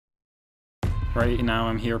Right now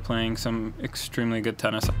I'm here playing some extremely good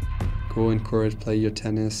tennis. Go in court, play your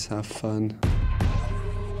tennis, have fun.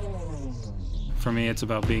 For me, it's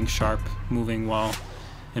about being sharp, moving well,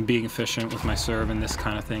 and being efficient with my serve and this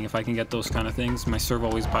kind of thing. If I can get those kind of things, my serve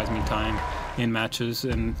always buys me time in matches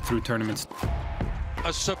and through tournaments.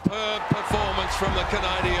 A superb performance from the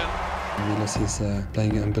Canadian. Milos is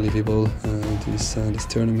playing unbelievable this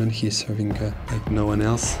tournament. He's serving like no one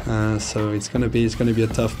else. So it's gonna be a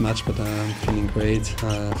tough match, but I'm feeling great,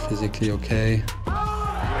 physically okay.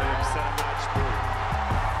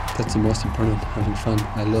 That's the most important, having fun.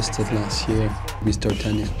 I lost it last year. We start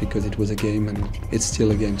tennis because it was a game, and it's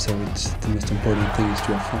still a game, so it's the most important thing is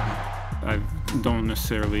to have fun. I don't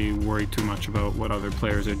necessarily worry too much about what other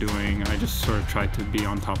players are doing. I just sort of try to be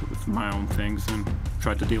on top of my own things and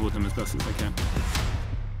try to deal with them as best as I can.